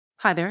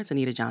Hi there, it's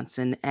Anita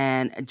Johnson,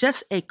 and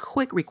just a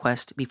quick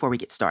request before we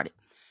get started.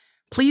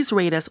 Please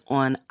rate us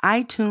on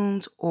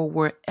iTunes or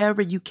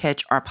wherever you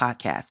catch our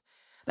podcast.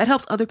 That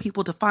helps other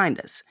people to find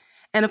us.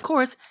 And of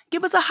course,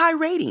 give us a high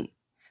rating.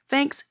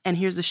 Thanks, and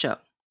here's the show.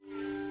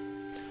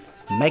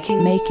 Making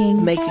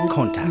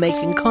contact.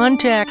 Making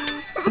contact.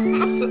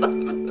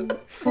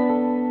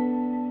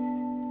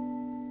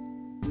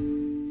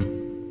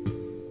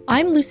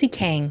 I'm Lucy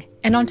Kang,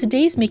 and on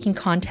today's Making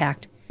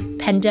Contact,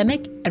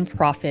 Pandemic and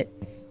Profit,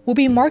 we'll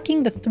be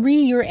marking the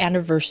 3-year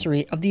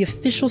anniversary of the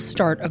official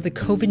start of the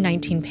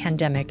COVID-19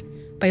 pandemic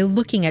by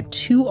looking at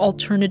 2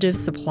 alternative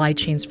supply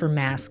chains for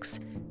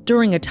masks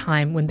during a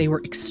time when they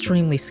were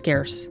extremely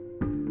scarce.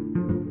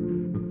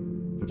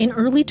 In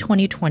early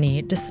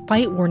 2020,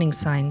 despite warning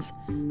signs,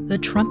 the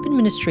Trump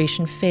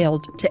administration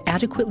failed to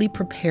adequately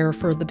prepare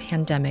for the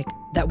pandemic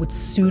that would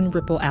soon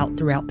ripple out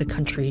throughout the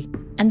country.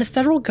 And the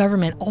federal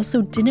government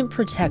also didn't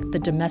protect the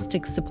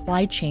domestic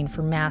supply chain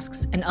for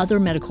masks and other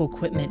medical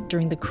equipment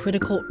during the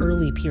critical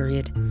early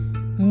period,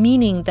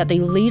 meaning that they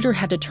later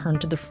had to turn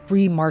to the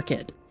free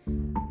market.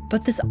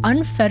 But this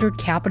unfettered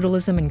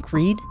capitalism and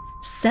greed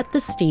set the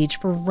stage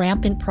for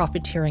rampant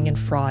profiteering and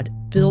fraud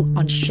built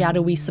on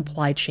shadowy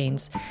supply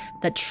chains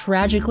that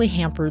tragically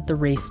hampered the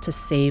race to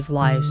save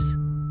lives.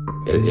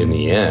 In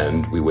the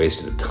end, we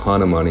wasted a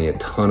ton of money, a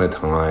ton of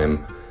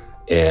time,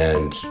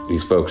 and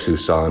these folks who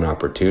saw an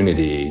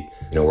opportunity,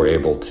 were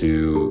able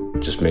to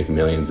just make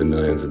millions and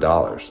millions of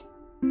dollars.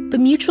 The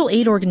mutual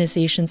aid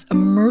organizations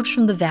emerged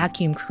from the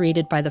vacuum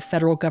created by the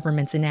federal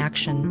government's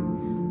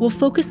inaction. We'll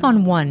focus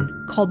on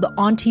one called the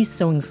Auntie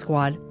Sewing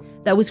Squad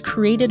that was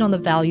created on the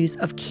values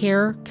of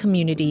care,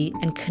 community,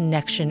 and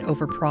connection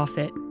over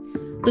profit.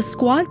 The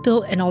squad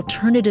built an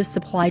alternative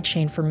supply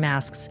chain for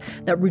masks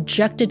that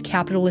rejected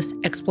capitalist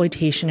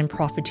exploitation and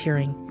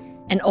profiteering,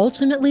 and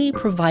ultimately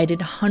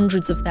provided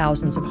hundreds of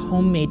thousands of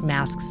homemade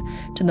masks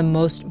to the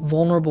most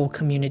vulnerable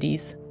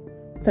communities.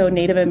 So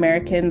Native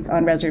Americans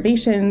on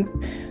reservations,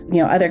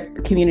 other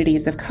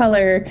communities of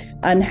color,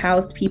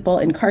 unhoused people,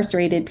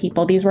 incarcerated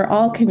people, these were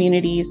all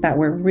communities that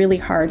were really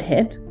hard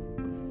hit.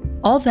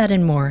 All that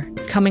and more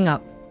coming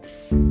up.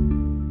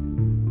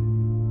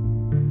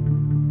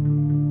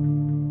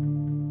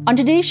 On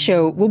today's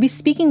show, we'll be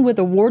speaking with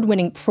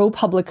award-winning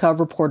ProPublica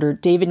reporter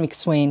David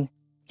McSwain.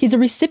 He's a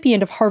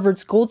recipient of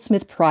Harvard's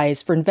Goldsmith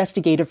Prize for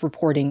investigative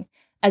reporting,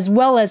 as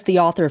well as the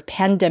author of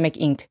Pandemic,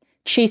 Inc.,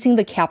 Chasing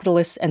the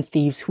Capitalists and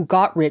Thieves Who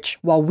Got Rich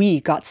While We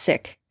Got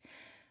Sick.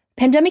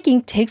 Pandemic,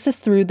 Inc. takes us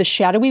through the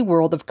shadowy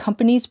world of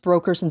companies,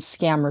 brokers, and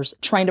scammers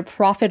trying to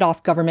profit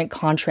off government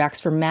contracts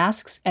for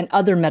masks and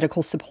other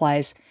medical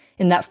supplies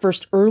in that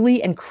first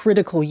early and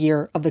critical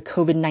year of the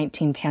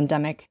COVID-19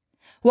 pandemic.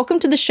 Welcome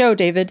to the show,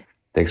 David.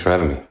 Thanks for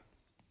having me.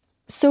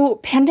 So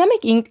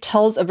Pandemic, Inc.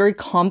 tells a very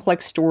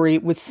complex story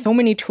with so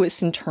many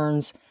twists and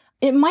turns.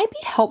 It might be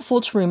helpful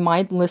to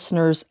remind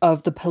listeners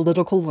of the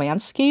political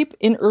landscape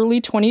in early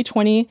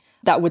 2020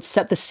 that would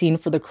set the scene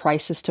for the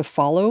crisis to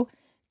follow.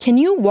 Can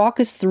you walk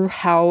us through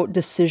how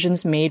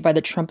decisions made by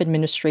the Trump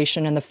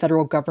administration and the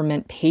federal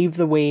government paved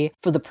the way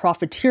for the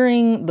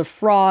profiteering, the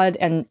fraud,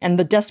 and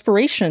the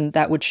desperation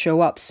that would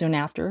show up soon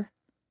after?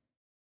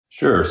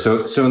 Sure.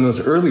 So in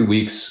those early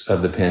weeks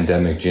of the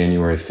pandemic,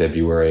 January,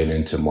 February, and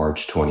into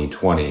March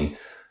 2020,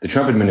 the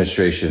Trump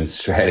administration's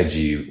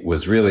strategy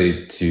was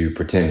really to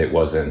pretend it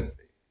wasn't,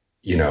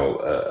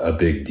 a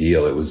big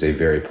deal. It was a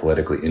very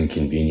politically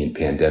inconvenient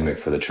pandemic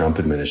for the Trump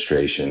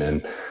administration.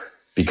 And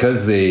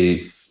because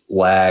they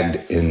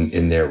lagged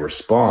in their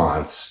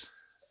response,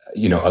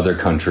 other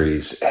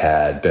countries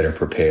had better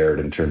prepared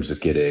in terms of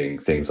getting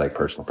things like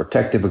personal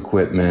protective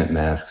equipment,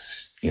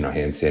 masks,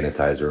 hand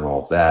sanitizer and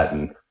all of that.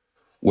 And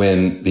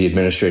when the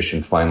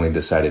administration finally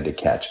decided to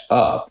catch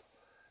up,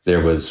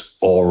 there was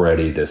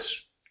already this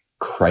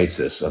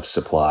crisis of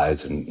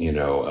supplies and,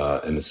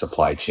 and the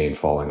supply chain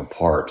falling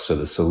apart. So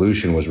the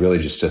solution was really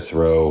just to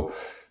throw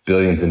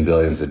billions and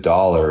billions of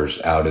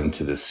dollars out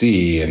into the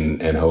sea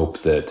and hope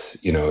that,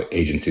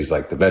 agencies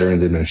like the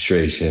Veterans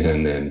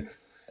Administration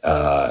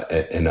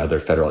and other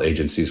federal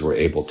agencies were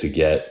able to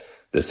get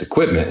this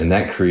equipment. And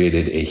that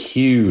created a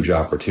huge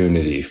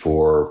opportunity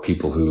for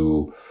people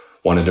who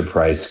wanted to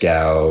price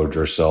gouge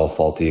or sell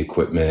faulty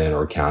equipment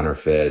or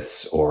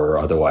counterfeits or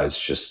otherwise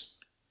just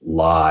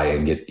lie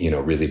and get,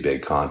 really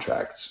big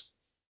contracts.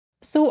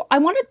 So I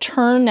want to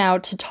turn now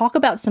to talk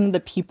about some of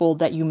the people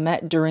that you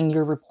met during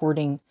your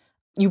reporting.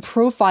 You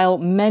profile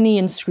many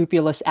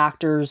unscrupulous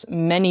actors,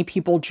 many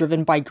people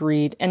driven by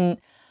greed, and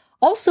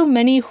also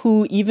many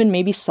who even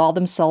maybe saw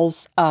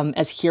themselves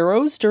as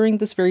heroes during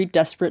this very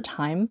desperate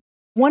time.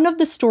 One of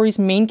the story's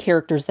main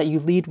characters that you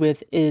lead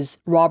with is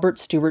Robert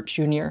Stewart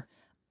Jr.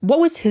 What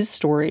was his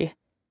story?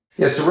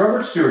 Yeah, so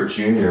Robert Stewart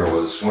Jr.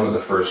 was one of the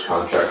first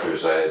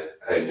contractors I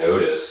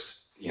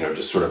noticed,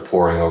 just sort of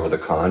poring over the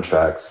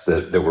contracts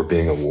that were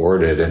being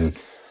awarded. And,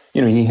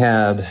 he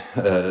had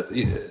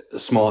a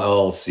small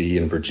LLC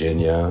in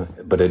Virginia,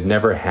 but had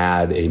never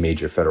had a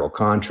major federal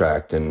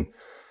contract. And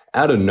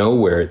Out of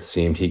nowhere, it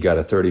seemed, he got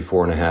a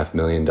 $34.5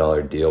 million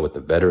deal with the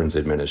Veterans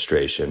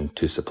Administration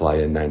to supply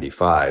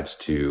N95s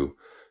to,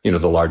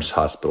 the largest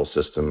hospital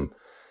system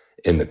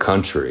in the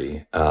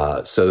country.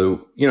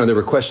 So, there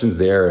were questions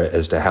there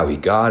as to how he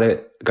got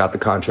the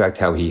contract,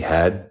 how he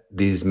had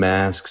these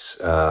masks.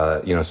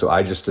 So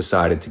I just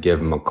decided to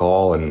give him a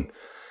call and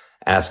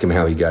ask him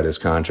how he got his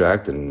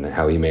contract and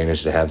how he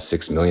managed to have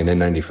 6 million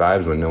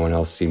N95s when no one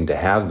else seemed to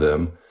have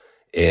them.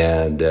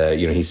 And,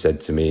 he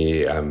said to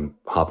me, I'm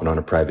hopping on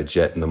a private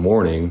jet in the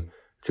morning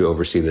to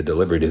oversee the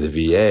delivery to the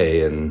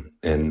VA.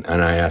 And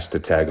I asked to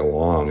tag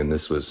along. And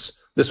this was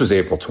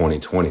April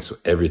 2020. So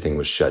everything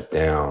was shut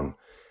down.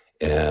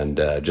 And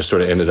just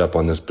sort of ended up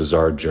on this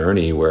bizarre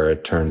journey where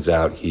it turns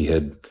out he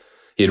had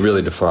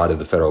really defrauded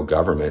the federal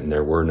government and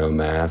there were no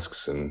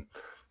masks. And,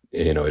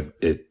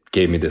 it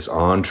gave me this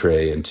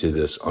entree into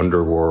this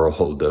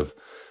underworld of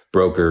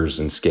brokers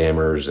and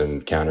scammers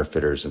and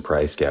counterfeiters and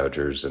price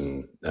gougers.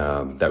 And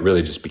that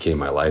really just became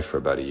my life for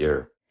about a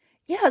year.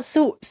 Yeah.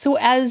 So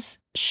as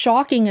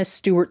shocking as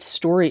Stuart's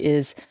story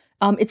is,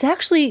 it's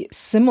actually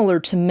similar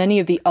to many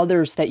of the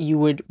others that you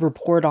would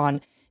report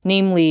on,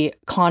 namely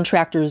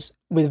contractors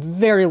with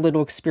very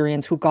little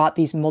experience who got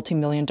these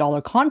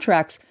multi-million-dollar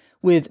contracts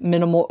with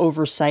minimal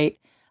oversight.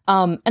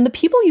 And the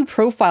people you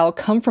profile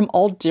come from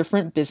all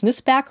different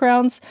business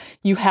backgrounds.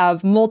 You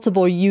have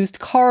multiple used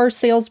car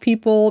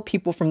salespeople,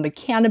 people from the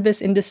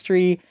cannabis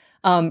industry,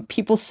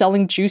 people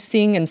selling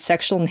juicing and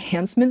sexual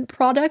enhancement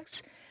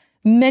products.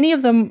 Many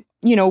of them,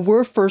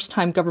 were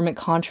first-time government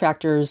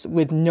contractors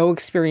with no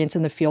experience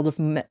in the field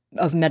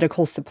of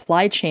medical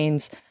supply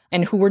chains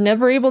and who were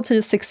never able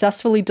to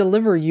successfully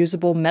deliver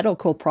usable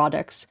medical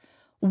products.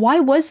 Why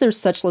was there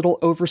such little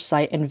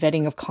oversight and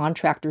vetting of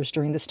contractors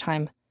during this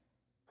time?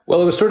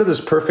 Well, it was sort of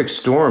this perfect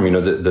storm.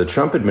 The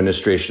Trump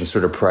administration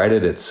sort of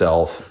prided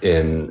itself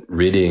in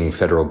ridding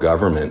federal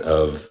government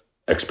of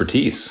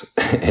expertise.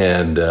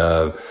 And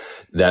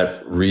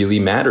that really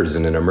matters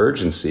in an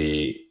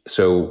emergency.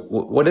 So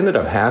what ended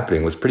up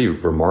happening was pretty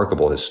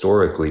remarkable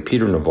historically.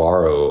 Peter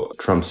Navarro,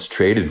 Trump's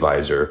trade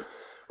advisor,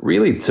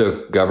 really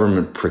took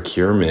government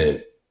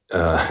procurement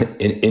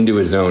into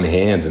his own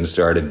hands and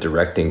started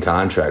directing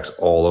contracts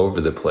all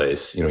over the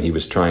place. He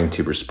was trying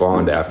to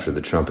respond after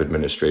the Trump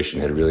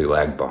administration had really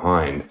lagged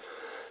behind.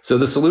 So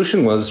the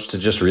solution was to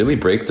just really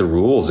break the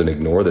rules and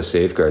ignore the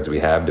safeguards we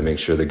have to make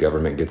sure the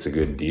government gets a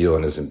good deal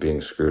and isn't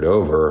being screwed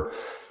over.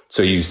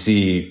 So you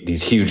see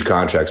these huge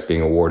contracts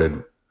being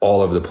awarded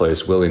all over the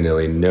place,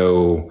 willy-nilly,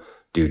 no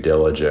due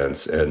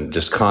diligence, and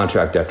just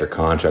contract after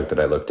contract that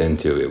I looked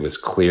into. It was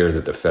clear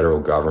that the federal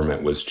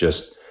government was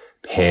just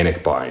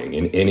panic buying,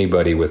 and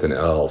anybody with an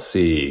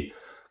LLC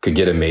could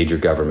get a major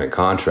government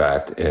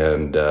contract.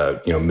 And,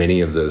 many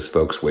of those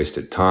folks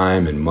wasted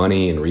time and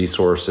money and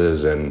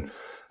resources. And,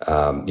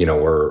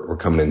 we're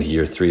coming into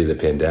year 3 of the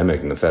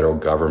pandemic, and the federal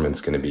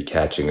government's going to be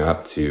catching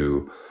up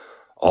to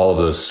all of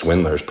those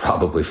swindlers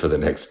probably for the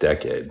next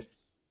decade.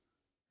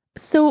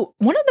 So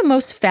one of the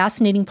most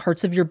fascinating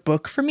parts of your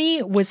book for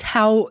me was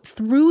how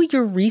through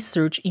your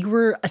research, you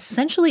were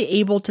essentially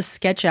able to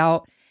sketch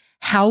out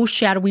how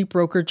shadowy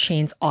broker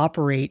chains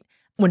operate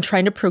when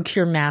trying to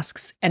procure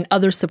masks and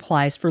other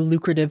supplies for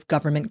lucrative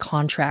government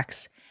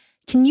contracts.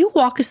 Can you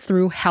walk us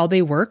through how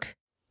they work?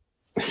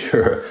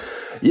 Sure.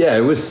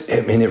 Yeah,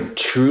 it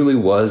truly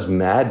was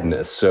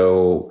madness.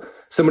 So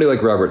somebody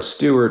like Robert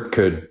Stewart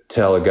could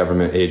tell a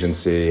government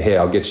agency, hey,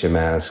 I'll get you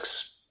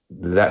masks.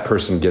 That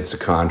person gets a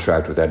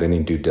contract without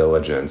any due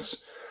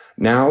diligence.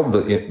 Now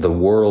the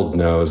world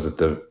knows that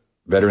the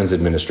Veterans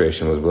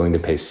Administration was willing to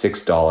pay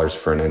 $6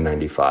 for an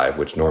N95,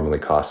 which normally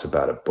costs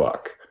about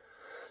 $1.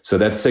 So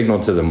that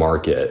signaled to the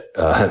market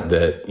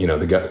that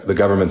the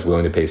government's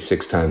willing to pay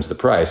 6 times the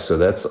price. So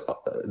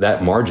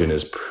that margin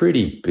is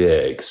pretty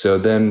big. So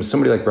then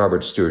somebody like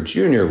Robert Stewart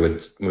Jr.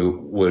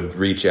 would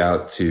reach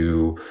out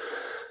to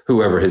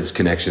whoever his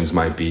connections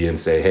might be and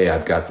say, hey,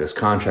 I've got this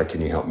contract. Can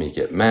you help me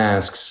get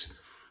masks?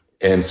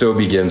 And so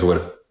begins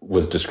what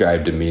was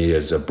described to me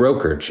as a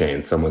broker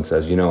chain. Someone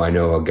says, I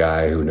know a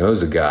guy who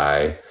knows a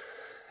guy.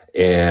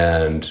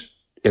 And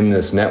in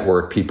this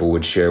network, people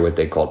would share what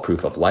they called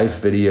proof of life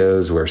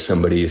videos, where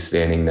somebody is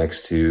standing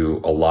next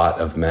to a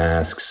lot of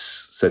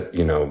masks,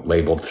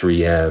 labeled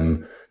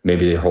 3M.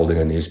 Maybe they're holding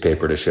a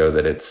newspaper to show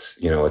that it's,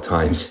 a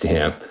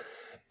timestamp.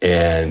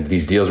 And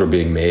these deals were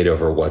being made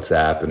over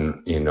WhatsApp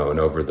and, and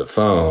over the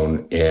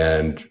phone.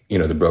 And,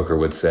 the broker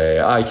would say,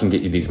 I can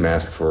get you these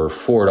masks for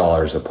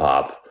 $4 a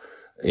pop,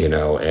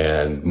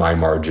 and my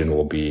margin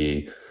will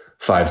be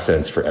 5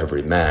 cents for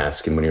every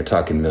mask. And when you're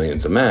talking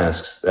millions of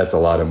masks, that's a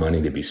lot of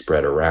money to be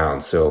spread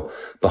around. So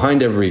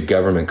behind every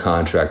government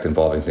contract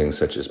involving things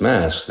such as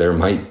masks, there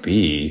might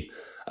be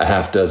a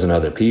half dozen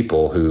other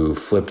people who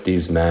flipped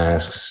these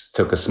masks,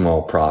 took a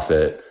small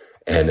profit.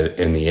 And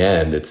in the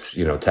end, it's,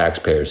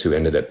 taxpayers who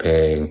ended up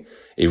paying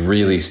a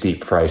really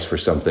steep price for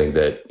something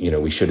that,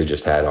 we should have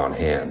just had on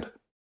hand.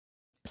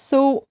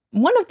 So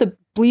one of the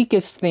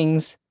bleakest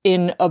things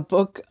in a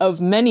book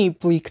of many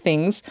bleak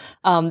things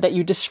that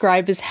you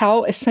describe is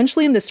how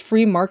essentially in this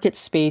free market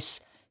space,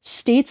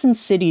 states and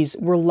cities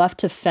were left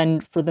to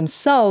fend for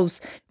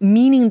themselves,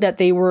 meaning that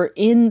they were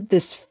in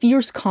this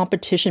fierce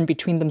competition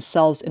between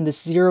themselves in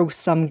this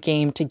zero-sum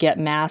game to get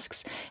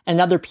masks and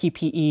other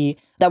PPE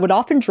that would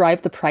often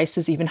drive the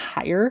prices even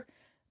higher.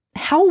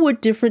 How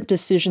would different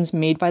decisions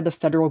made by the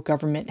federal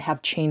government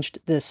have changed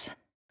this?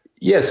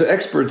 Yeah, so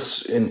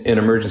experts in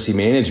emergency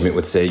management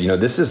would say,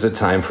 this is a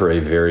time for a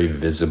very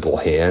visible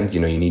hand.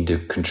 You need to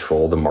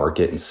control the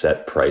market and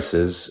set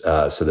prices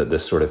so that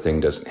this sort of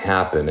thing doesn't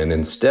happen. And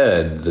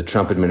instead, the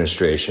Trump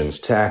administration's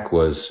tack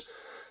was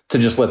to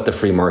just let the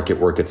free market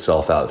work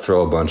itself out,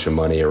 throw a bunch of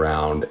money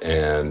around,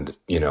 and,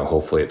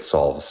 hopefully it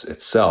solves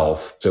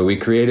itself. So we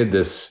created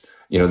this,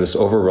 this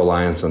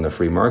over-reliance on the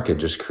free market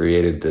just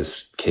created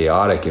this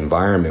chaotic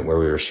environment where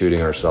we were shooting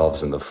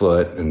ourselves in the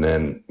foot. And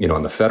then,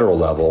 on the federal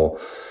level,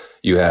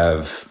 you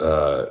have,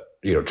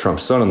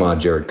 Trump's son-in-law,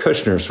 Jared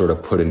Kushner, sort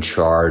of put in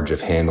charge of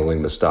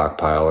handling the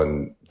stockpile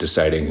and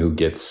deciding who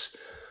gets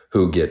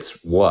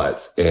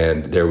what.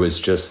 And there was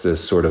just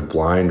this sort of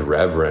blind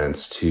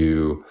reverence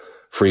to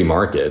free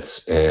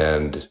markets.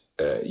 And,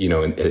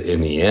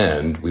 in the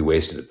end, we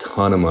wasted a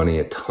ton of money,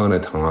 a ton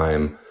of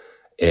time.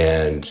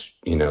 And,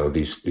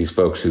 these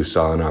folks who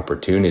saw an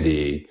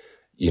opportunity,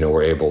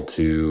 were able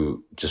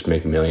to just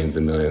make millions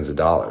and millions of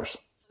dollars.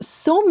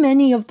 So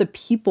many of the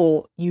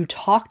people you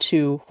talk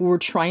to who were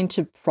trying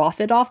to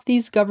profit off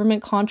these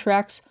government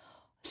contracts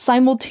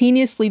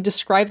simultaneously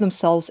describe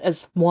themselves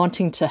as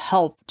wanting to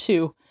help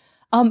too.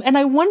 And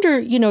I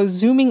wonder,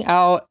 zooming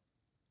out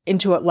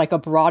into a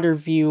broader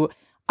view,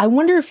 I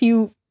wonder if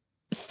you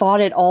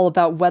thought at all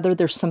about whether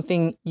there's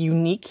something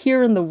unique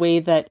here in the way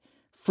that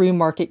free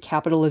market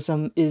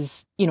capitalism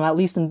is, at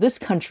least in this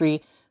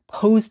country,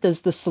 posed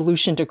as the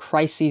solution to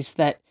crises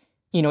that,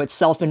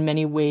 itself in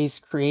many ways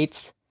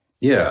creates.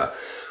 Yeah.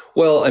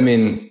 Well,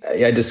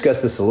 I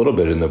discussed this a little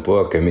bit in the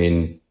book.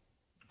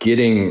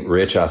 Getting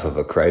rich off of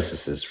a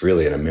crisis is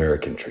really an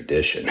American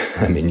tradition.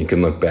 You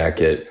can look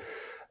back at,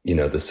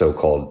 the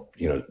so-called,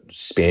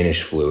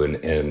 Spanish flu,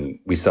 and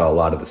we saw a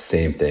lot of the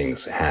same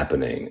things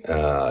happening.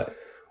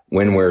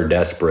 When we're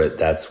desperate,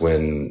 that's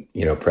when,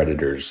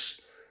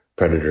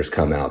 predators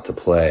come out to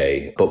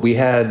play. But we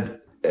had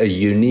a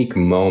unique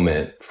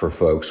moment for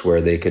folks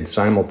where they could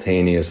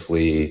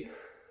simultaneously,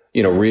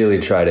 really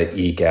try to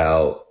eke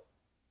out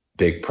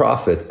big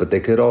profits, but they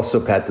could also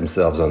pat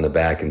themselves on the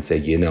back and say,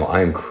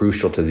 I am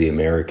crucial to the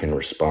American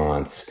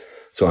response,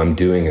 so I'm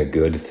doing a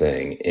good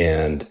thing.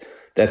 And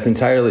that's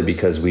entirely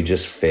because we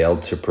just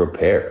failed to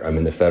prepare.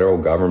 The federal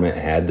government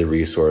had the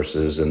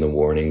resources and the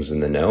warnings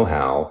and the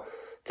know-how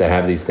to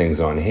have these things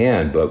on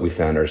hand, but we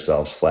found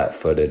ourselves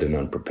flat-footed and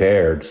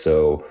unprepared.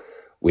 So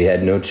we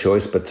had no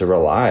choice but to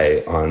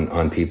rely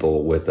on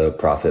people with a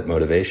profit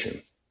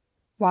motivation.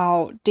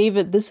 Wow,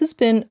 David, this has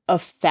been a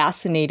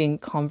fascinating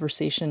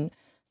conversation.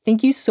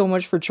 Thank you so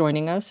much for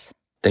joining us.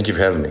 Thank you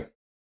for having me.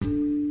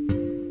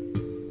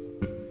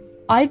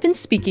 I've been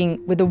speaking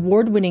with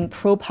award-winning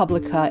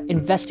ProPublica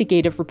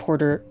investigative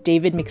reporter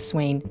David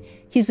McSwain.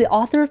 He's the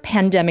author of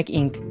Pandemic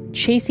Inc.,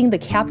 Chasing the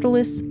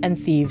Capitalists and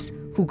Thieves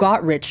Who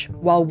Got Rich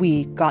While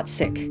We Got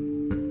Sick.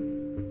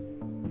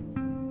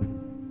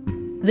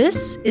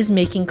 This is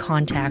Making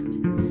Contact.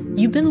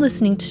 You've been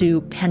listening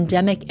to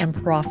Pandemic and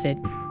Profit.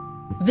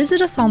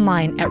 Visit us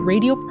online at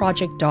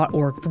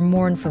radioproject.org for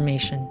more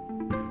information.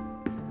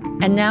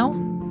 And now,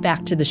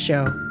 back to the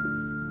show.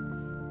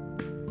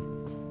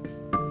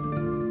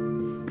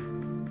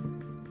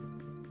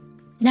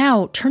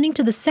 Now, turning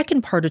to the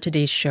second part of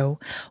today's show,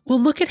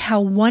 we'll look at how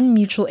one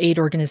mutual aid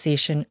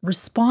organization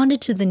responded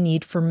to the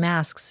need for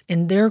masks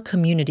in their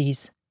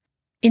communities.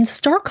 In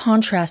stark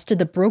contrast to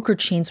the broker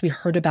chains we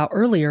heard about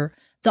earlier,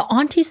 the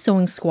Auntie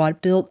Sewing Squad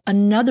built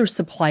another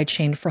supply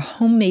chain for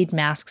homemade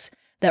masks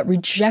that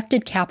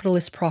rejected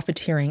capitalist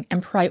profiteering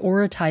and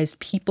prioritized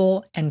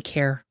people and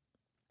care.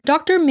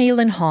 Dr.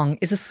 Maylin Hong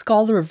is a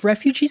scholar of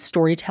refugee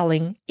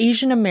storytelling,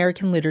 Asian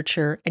American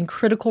literature, and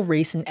critical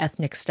race and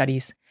ethnic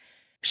studies.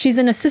 She's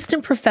an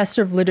assistant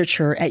professor of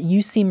literature at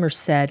UC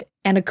Merced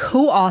and a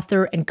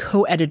co-author and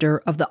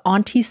co-editor of the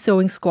Auntie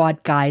Sewing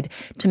Squad Guide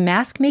to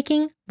Mask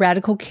Making,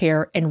 Radical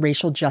Care, and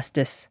Racial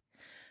Justice.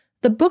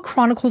 The book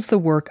chronicles the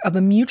work of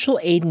a mutual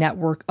aid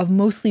network of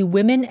mostly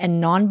women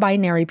and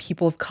non-binary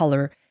people of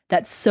color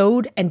that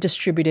sewed and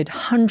distributed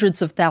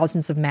hundreds of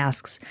thousands of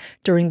masks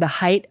during the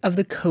height of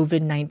the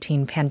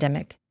COVID-19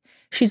 pandemic.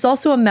 She's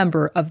also a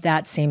member of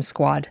that same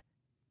squad.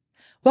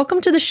 Welcome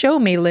to the show,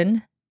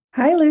 Maylin.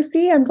 Hi,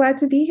 Lucy. I'm glad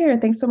to be here.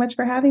 Thanks so much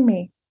for having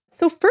me.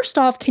 So first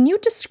off, can you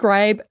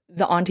describe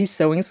the Auntie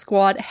Sewing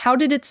Squad? How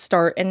did it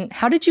start and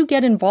how did you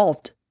get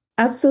involved?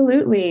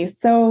 Absolutely.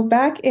 So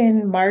back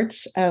in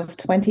March of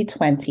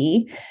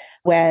 2020,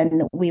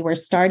 when we were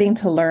starting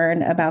to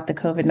learn about the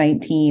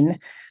COVID-19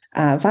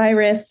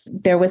 virus,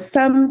 there was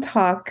some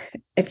talk,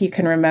 if you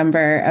can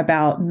remember,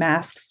 about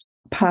masks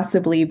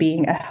possibly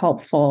being a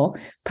helpful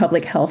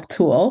public health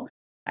tool.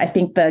 I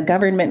think the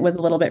government was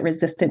a little bit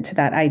resistant to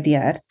that idea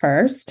at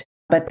first.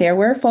 But there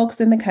were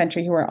folks in the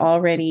country who were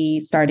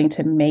already starting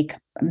to make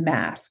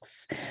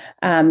masks.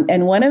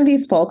 And one of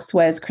these folks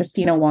was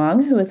Christina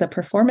Wong, who is a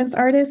performance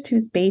artist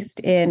who's based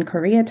in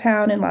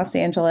Koreatown in Los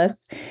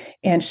Angeles.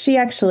 And she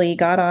actually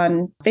got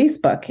on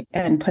Facebook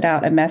and put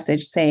out a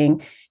message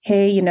saying,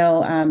 hey,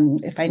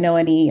 if I know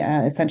any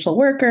essential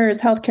workers,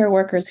 healthcare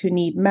workers who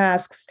need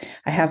masks,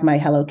 I have my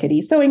Hello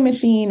Kitty sewing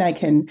machine. I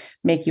can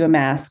make you a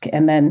mask.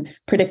 And then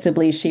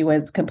predictably, she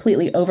was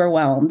completely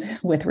overwhelmed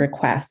with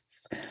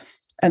requests.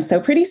 And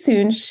so pretty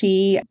soon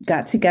she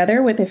got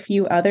together with a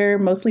few other,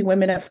 mostly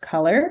women of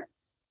color,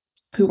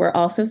 who were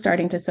also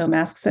starting to sew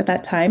masks at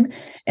that time.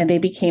 And they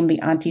became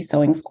the Auntie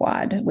Sewing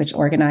Squad, which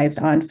organized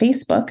on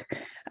Facebook.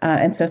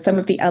 And so some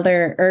of the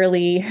other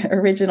early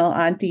original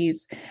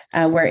aunties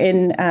were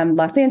in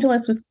Los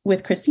Angeles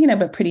with Christina,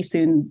 but pretty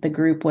soon the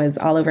group was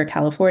all over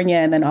California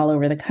and then all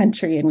over the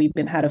country. And we've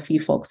had a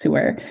few folks who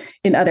were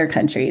in other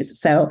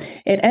countries. So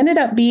it ended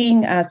up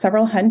being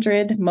several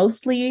hundred,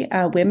 mostly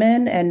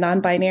women and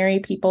non-binary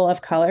people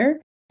of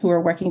color who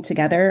were working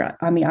together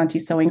on the Auntie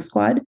Sewing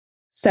Squad.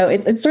 So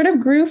it sort of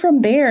grew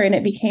from there, and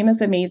it became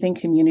this amazing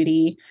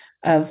community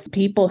of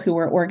people who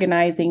were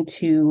organizing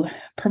to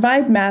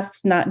provide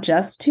masks, not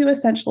just to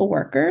essential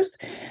workers,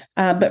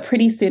 but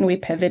pretty soon we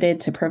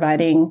pivoted to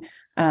providing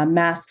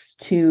masks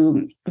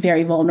to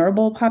very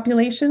vulnerable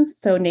populations.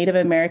 So Native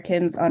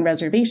Americans on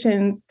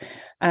reservations,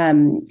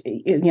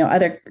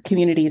 other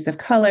communities of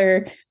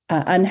color,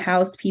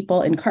 unhoused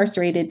people,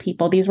 incarcerated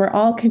people. These were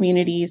all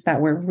communities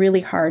that were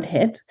really hard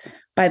hit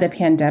by the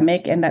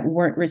pandemic and that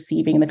weren't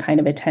receiving the kind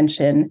of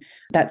attention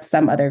that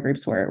some other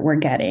groups were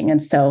getting. And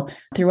so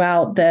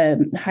throughout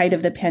the height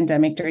of the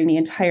pandemic, during the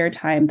entire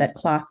time that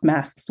cloth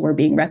masks were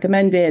being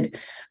recommended,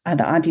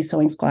 the Auntie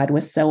Sewing Squad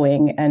was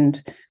sewing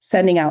and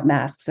sending out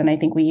masks. And I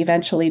think we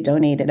eventually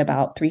donated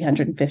about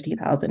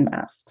 350,000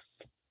 masks.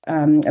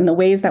 And the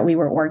ways that we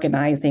were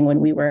organizing when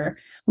we were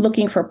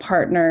looking for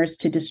partners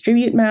to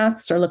distribute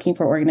masks or looking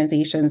for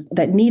organizations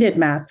that needed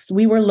masks,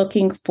 we were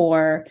looking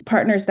for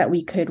partners that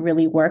we could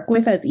really work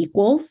with as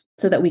equals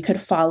so that we could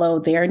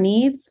follow their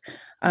needs,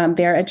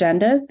 their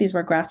agendas. These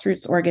were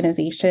grassroots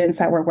organizations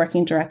that were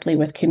working directly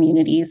with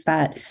communities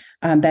that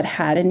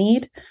had a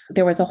need.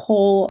 There was a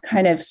whole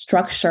kind of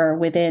structure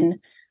within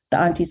the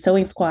Auntie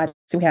Sewing Squad.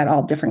 So we had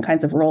all different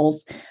kinds of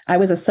roles. I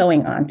was a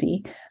sewing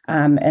auntie.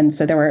 And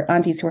so there were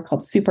aunties who were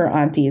called super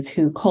aunties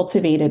who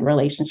cultivated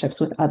relationships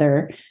with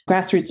other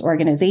grassroots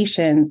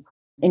organizations,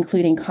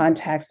 including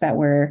contacts that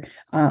were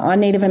on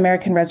Native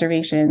American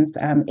reservations,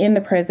 in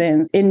the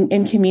prisons,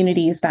 in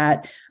communities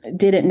that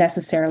didn't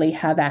necessarily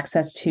have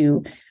access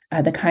to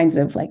the kinds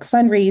of like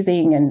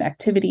fundraising and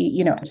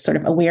activity, sort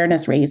of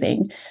awareness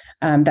raising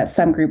that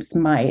some groups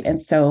might. And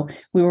so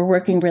we were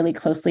working really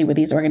closely with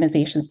these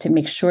organizations to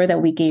make sure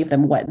that we gave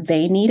them what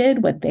they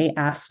needed, what they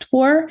asked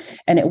for.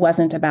 And it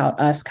wasn't about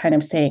us kind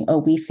of saying, oh,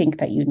 we think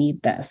that you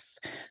need this.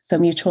 So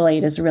mutual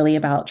aid is really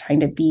about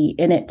trying to be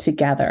in it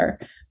together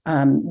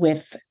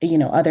with,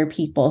 other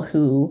people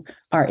who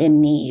are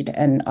in need.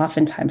 And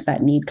oftentimes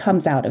that need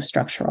comes out of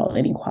structural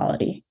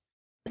inequality.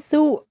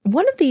 So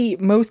one of the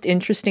most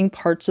interesting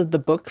parts of the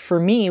book for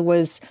me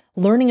was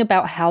learning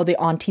about how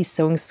the Auntie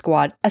Sewing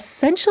Squad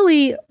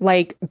essentially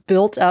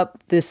built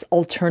up this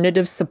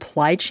alternative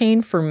supply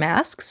chain for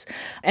masks.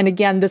 And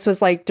again, this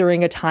was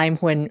during a time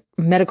when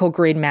medical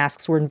grade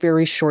masks were in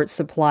very short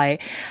supply.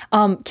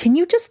 Can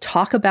you just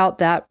talk about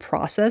that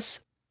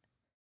process?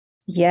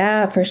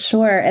 Yeah, for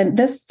sure. And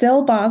this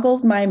still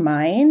boggles my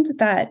mind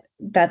that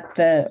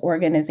the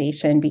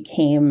organization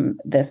became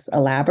this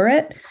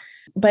elaborate.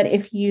 But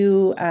if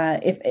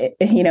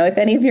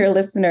any of your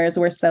listeners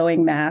were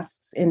sewing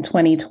masks in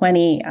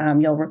 2020,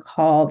 you'll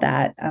recall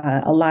that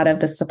a lot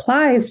of the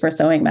supplies for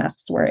sewing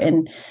masks were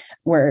in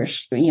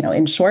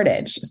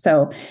shortage.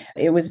 So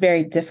it was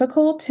very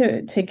difficult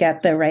to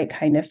get the right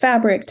kind of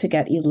fabric, to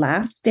get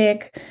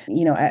elastic.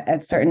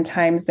 At certain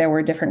times there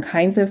were different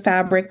kinds of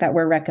fabric that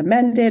were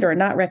recommended or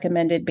not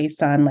recommended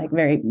based on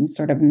very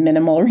sort of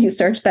minimal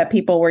research that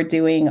people were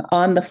doing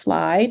on the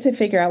fly to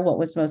figure out what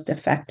was most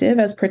effective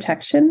as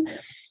protection.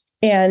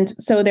 And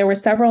so there were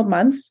several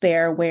months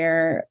there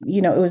where,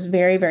 it was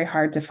very, very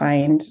hard to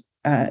find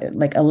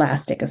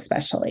elastic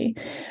especially.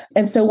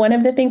 And so one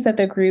of the things that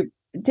the group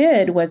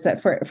did was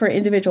that for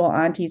individual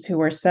aunties who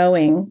were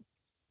sewing,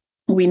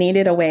 we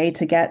needed a way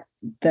to get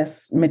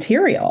this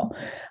material.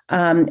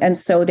 And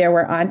so there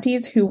were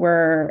aunties who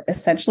were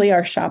essentially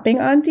our shopping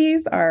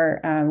aunties,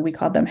 we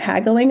called them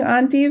haggling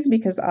aunties,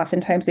 because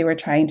oftentimes they were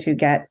trying to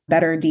get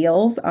better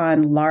deals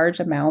on large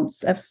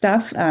amounts of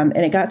stuff. And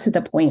it got to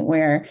the point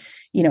where,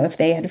 if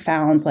they had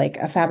found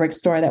a fabric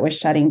store that was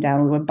shutting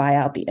down, we would buy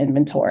out the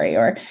inventory,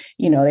 or,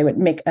 they would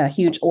make a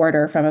huge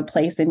order from a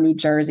place in New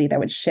Jersey that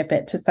would ship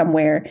it to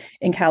somewhere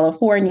in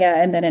California.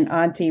 And then an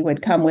auntie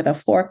would come with a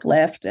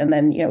forklift, and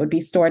then, it would be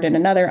stored in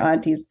another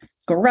auntie's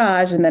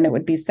garage, and then it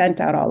would be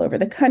sent out all over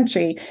the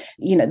country.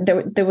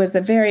 There was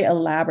a very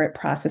elaborate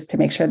process to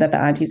make sure that the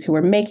aunties who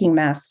were making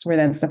masks were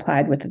then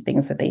supplied with the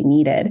things that they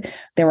needed.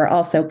 There were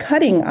also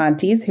cutting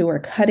aunties who were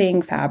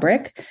cutting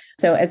fabric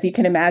So as you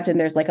can imagine,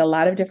 there's like a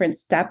lot of different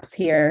steps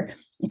here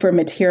for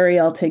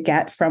material to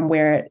get from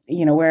where,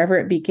 wherever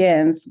it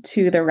begins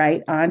to the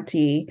right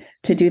auntie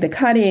to do the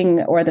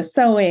cutting or the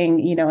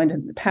sewing, and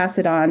to pass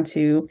it on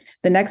to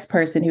the next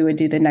person who would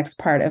do the next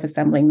part of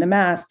assembling the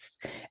masks.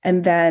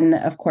 And then,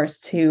 of course,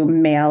 to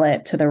mail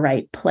it to the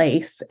right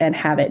place and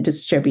have it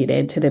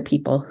distributed to the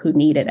people who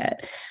needed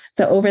it.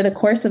 So over the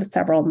course of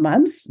several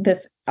months,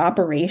 this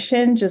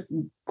operation just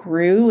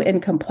grew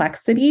in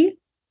complexity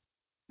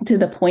to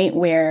the point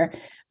where,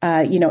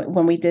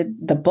 when we did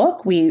the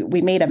book, we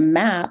made a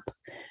map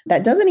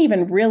that doesn't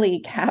even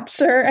really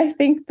capture, I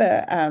think,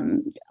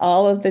 the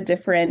all of the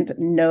different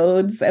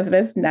nodes of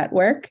this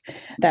network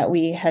that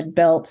we had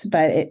built.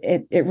 But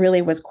it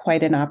really was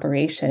quite an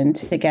operation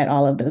to get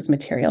all of those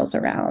materials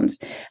around.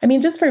 I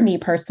mean, just for me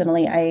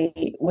personally, I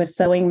was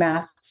sewing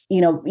masks,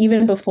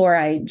 even before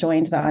I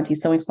joined the Auntie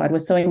Sewing Squad,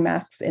 was sewing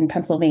masks in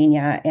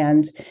Pennsylvania.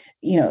 And,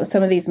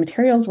 some of these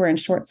materials were in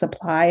short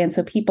supply. And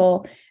so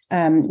people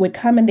would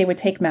come and they would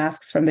take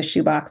masks from the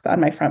shoebox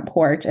on my front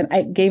porch. And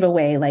I gave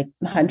away like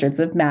hundreds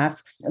of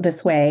masks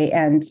this way.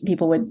 And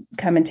people would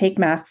come and take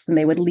masks and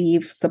they would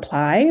leave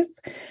supplies,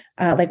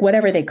 like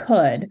whatever they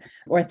could,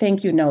 or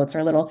thank you notes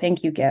or little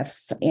thank you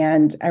gifts.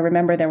 And I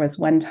remember there was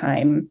one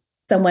time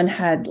someone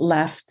had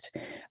left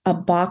a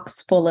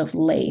box full of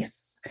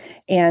lace.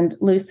 And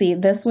Lucy,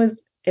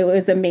 it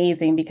was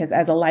amazing because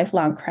as a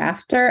lifelong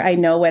crafter, I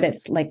know what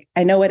it's like.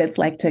 I know what it's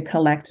like to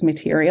collect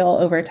material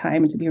over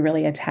time and to be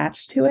really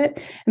attached to it.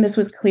 And this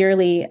was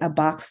clearly a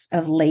box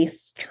of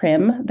lace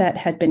trim that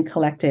had been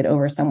collected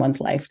over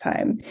someone's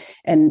lifetime.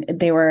 And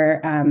they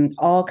were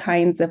all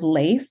kinds of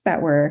lace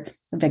that were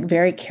like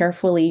very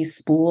carefully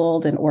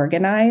spooled and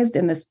organized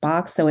in this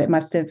box. So it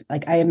must have,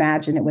 like, I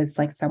imagine it was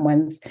like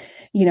someone's,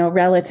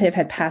 relative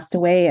had passed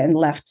away and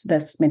left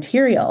this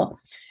material.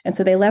 And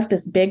so they left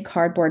this big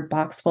cardboard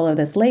box full of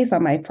this lace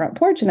on my front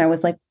porch. And I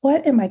was like,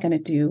 what am I going to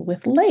do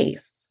with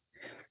lace?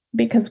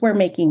 Because we're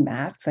making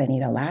masks. I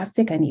need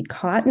elastic. I need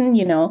cotton,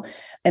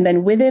 And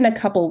then within a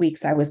couple of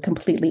weeks, I was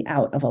completely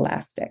out of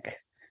elastic.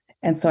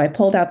 And so I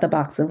pulled out the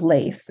box of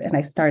lace and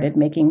I started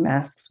making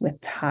masks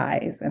with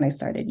ties and I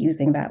started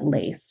using that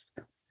lace.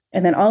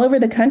 And then all over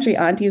the country,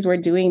 aunties were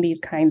doing these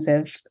kinds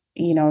of,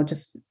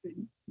 just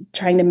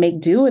trying to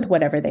make do with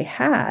whatever they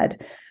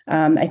had.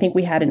 I think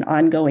we had an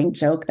ongoing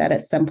joke that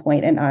at some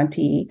point an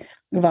auntie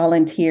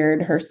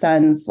volunteered her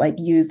son's like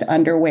used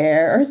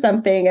underwear or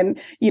something. And,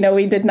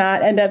 we did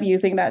not end up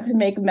using that to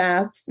make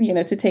masks,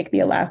 to take the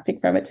elastic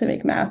from it to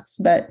make masks.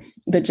 But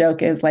the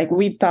joke is like,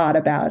 we thought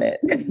about it.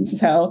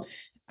 So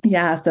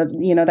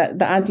that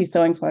the Auntie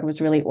Sewing Squad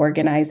was really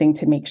organizing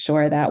to make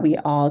sure that we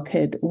all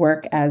could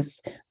work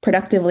as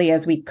productively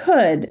as we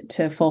could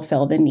to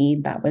fulfill the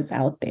need that was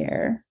out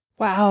there.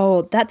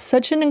 Wow, that's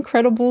such an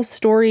incredible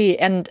story,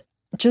 and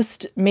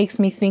just makes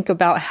me think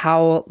about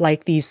how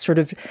like these sort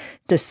of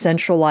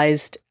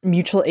decentralized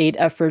mutual aid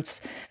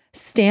efforts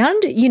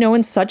stand,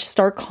 in such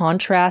stark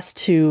contrast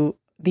to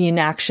the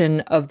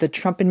inaction of the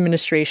Trump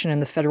administration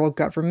and the federal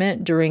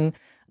government during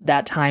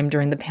that time,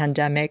 during the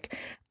pandemic.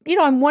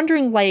 I'm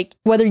wondering like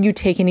whether you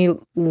take any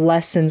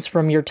lessons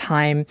from your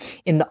time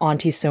in the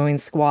Auntie Sewing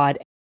Squad.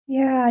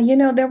 Yeah,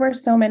 there were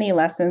so many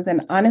lessons.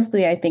 And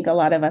honestly, I think a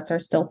lot of us are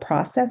still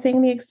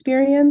processing the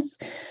experience.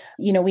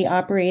 We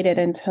operated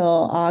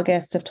until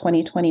August of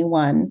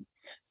 2021.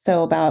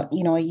 So about,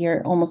 a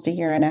year, almost a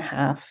year and a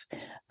half.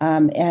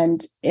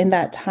 And in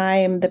that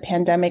time, the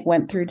pandemic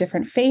went through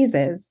different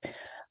phases.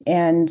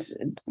 And,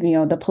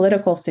 the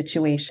political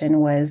situation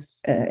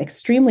was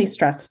extremely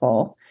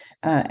stressful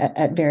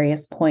at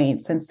various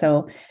points. And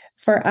so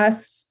for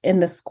us in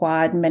the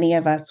squad, many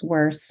of us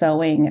were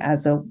sewing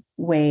as a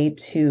way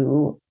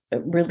to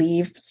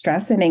relieve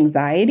stress and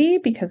anxiety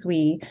because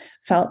we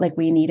felt like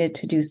we needed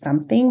to do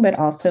something, but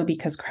also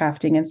because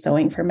crafting and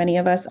sewing for many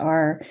of us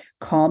are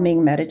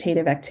calming,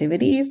 meditative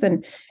activities.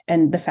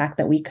 And the fact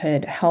that we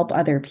could help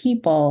other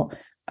people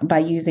by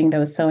using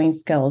those sewing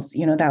skills,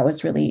 that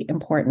was really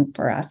important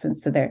for us. And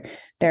so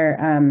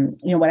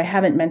what I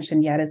haven't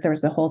mentioned yet is there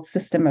was a whole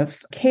system of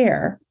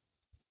care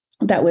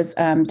that was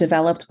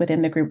developed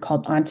within the group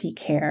called Auntie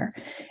Care.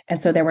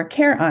 And so there were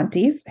care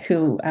aunties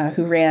who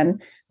ran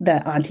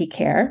the Auntie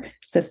Care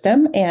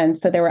system. And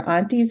so there were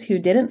aunties who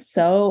didn't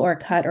sew or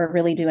cut or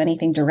really do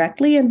anything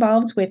directly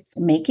involved with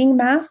making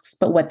masks.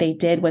 But what they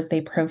did was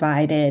they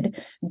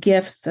provided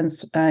gifts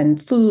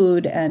and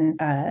food and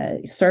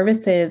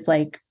services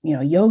like,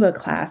 yoga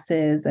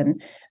classes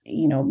and,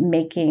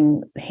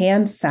 making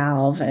hand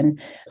salve,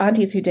 and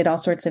aunties who did all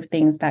sorts of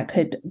things that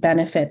could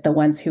benefit the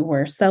ones who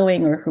were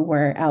sewing or who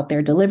were out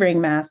there delivering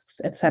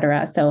masks, et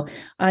cetera. So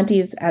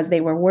aunties, as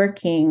they were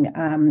working,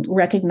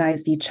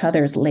 recognized each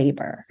other's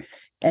labor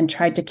and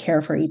tried to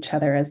care for each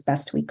other as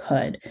best we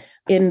could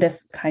in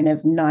this kind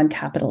of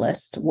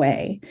non-capitalist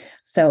way.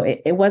 So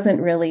it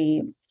wasn't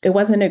really It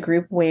wasn't a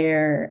group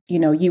where,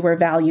 you were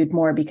valued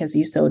more because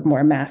you sewed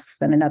more masks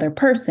than another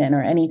person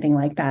or anything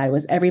like that. It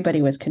was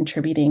everybody was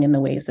contributing in the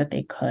ways that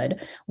they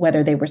could,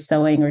 whether they were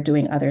sewing or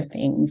doing other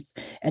things.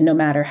 And no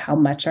matter how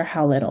much or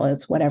how little,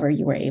 is whatever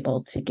you were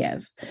able to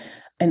give.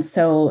 And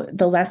so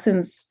the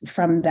lessons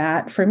from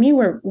that for me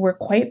were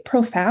quite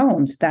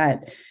profound,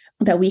 that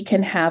we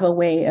can have a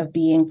way of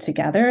being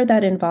together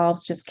that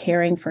involves just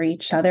caring for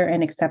each other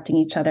and accepting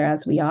each other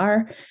as we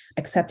are,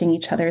 accepting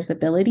each other's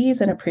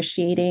abilities and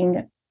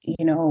appreciating,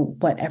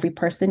 what every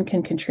person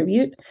can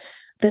contribute.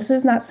 This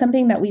is not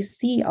something that we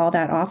see all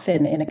that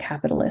often in a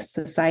capitalist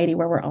society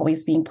where we're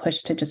always being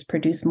pushed to just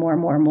produce more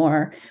and more and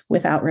more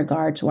without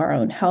regard to our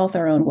own health,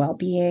 our own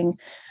well-being.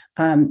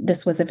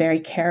 This was a very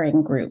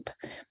caring group.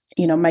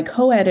 My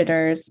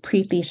co-editors,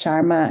 Preeti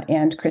Sharma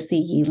and Chrissy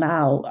Yi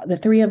Lau, the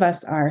three of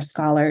us are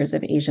scholars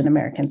of Asian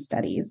American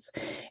studies.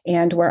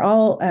 And we're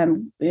all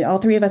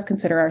three of us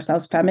consider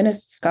ourselves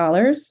feminist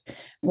scholars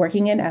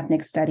working in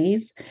ethnic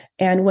studies.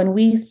 And when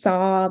we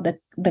saw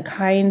the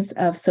kinds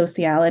of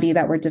sociality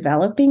that were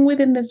developing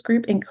within this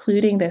group,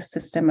 including this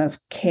system of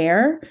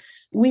care,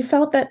 we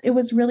felt that it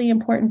was really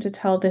important to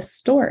tell this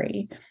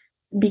story.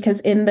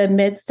 Because in the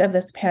midst of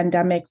this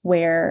pandemic,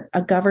 where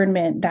a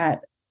government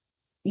that,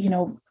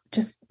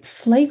 just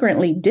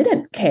flagrantly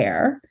didn't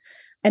care,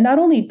 and not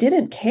only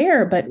didn't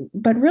care, but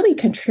really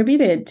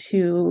contributed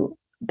to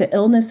the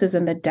illnesses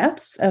and the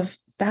deaths of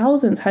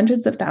thousands,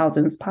 hundreds of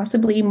thousands,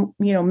 possibly,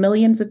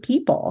 millions of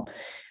people,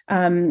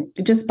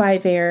 just by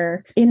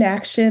their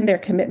inaction, their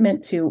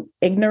commitment to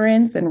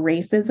ignorance and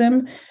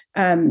racism.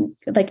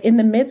 In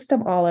the midst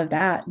of all of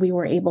that, we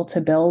were able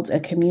to build a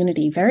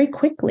community very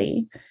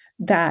quickly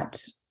that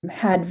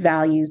had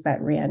values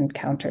that ran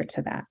counter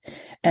to that.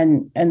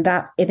 And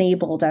that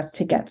enabled us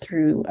to get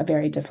through a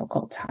very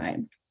difficult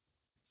time.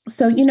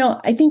 So,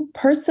 I think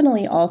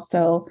personally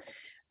also,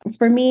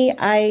 for me,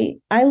 I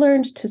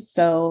learned to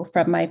sew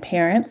from my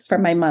parents,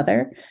 from my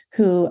mother,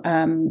 who, is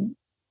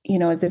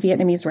a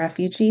Vietnamese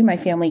refugee. My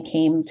family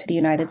came to the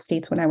United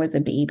States when I was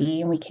a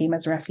baby, and we came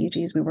as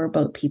refugees. We were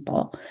boat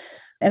people.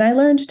 And I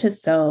learned to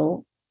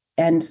sew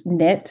and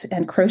knit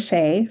and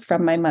crochet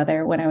from my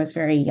mother when I was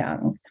very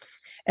young.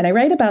 And I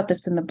write about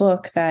this in the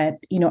book that,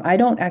 I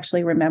don't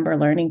actually remember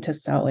learning to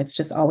sew. It's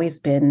just always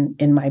been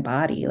in my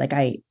body. Like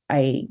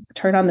I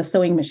turn on the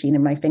sewing machine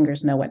and my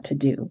fingers know what to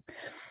do.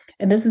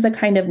 And this is a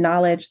kind of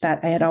knowledge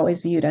that I had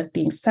always viewed as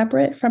being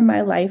separate from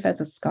my life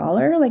as a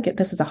scholar.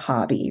 This is a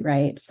hobby,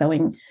 right?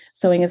 Sewing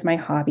is my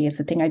hobby. It's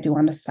a thing I do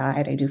on the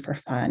side. I do for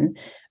fun.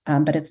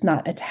 But it's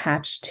not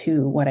attached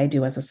to what I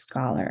do as a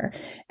scholar.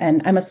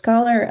 And I'm a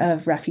scholar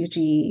of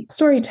refugee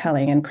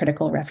storytelling and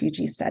critical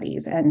refugee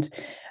studies. And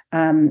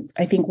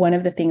I think one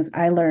of the things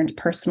I learned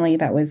personally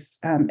that was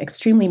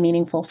extremely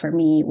meaningful for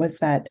me was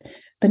that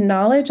the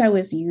knowledge I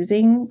was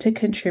using to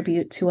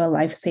contribute to a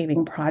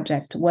life-saving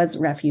project was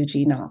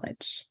refugee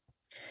knowledge.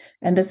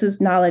 And this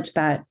is knowledge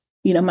that,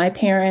 my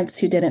parents,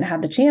 who didn't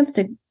have the chance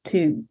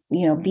to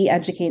be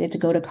educated, to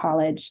go to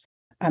college,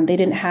 they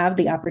didn't have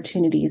the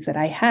opportunities that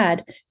I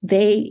had.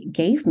 They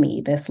gave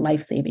me this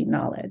life-saving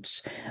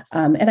knowledge.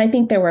 And I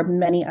think there were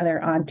many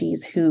other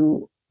aunties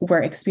who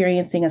were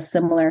experiencing a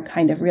similar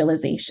kind of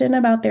realization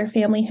about their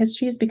family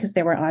histories, because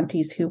there were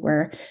aunties who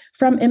were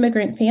from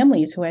immigrant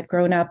families who had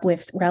grown up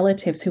with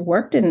relatives who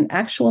worked in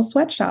actual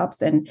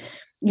sweatshops and,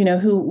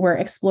 who were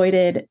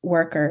exploited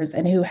workers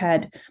and who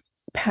had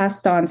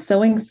passed on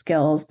sewing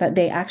skills that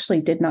they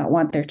actually did not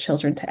want their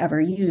children to ever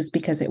use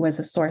because it was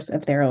a source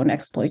of their own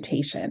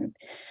exploitation.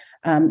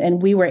 And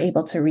we were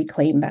able to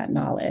reclaim that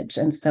knowledge.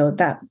 And so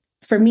that,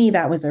 for me,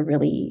 that was a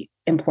really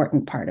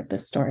important part of the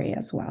story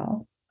as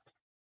well.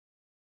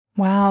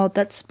 Wow,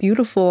 that's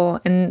beautiful.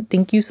 And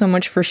thank you so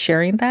much for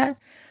sharing that.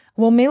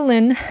 Well, Mei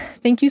Lin,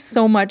 thank you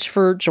so much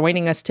for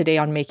joining us today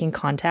on Making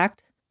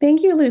Contact.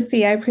 Thank you,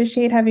 Lucy. I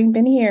appreciate having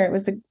been here. It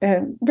was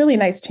a really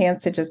nice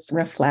chance to just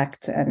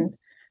reflect and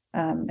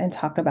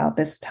talk about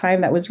this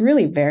time that was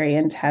really very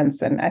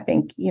intense. And I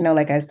think,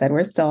 like I said,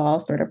 we're still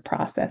all sort of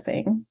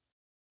processing.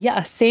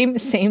 Yeah,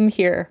 same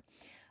here.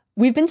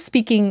 We've been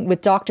speaking with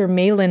Dr.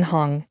 Mei Lin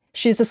Hung.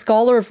 She is a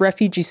scholar of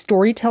refugee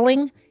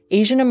storytelling,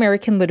 Asian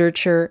American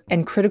literature,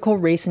 and critical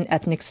race and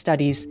ethnic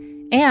studies,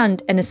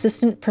 and an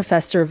assistant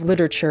professor of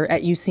literature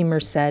at UC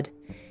Merced.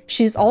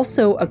 She's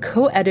also a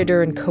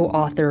co-editor and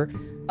co-author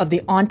of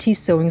the Auntie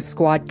Sewing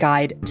Squad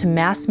Guide to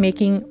Mask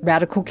Making,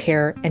 Radical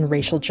Care, and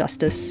Racial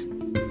Justice.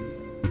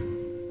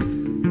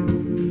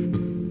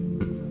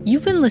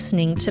 You've been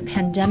listening to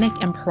Pandemic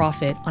and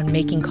Profit on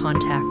Making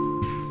Contact.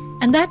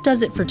 And that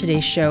does it for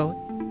today's show.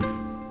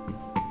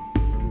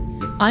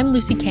 I'm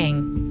Lucy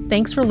Kang.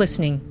 Thanks for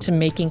listening to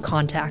Making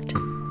Contact.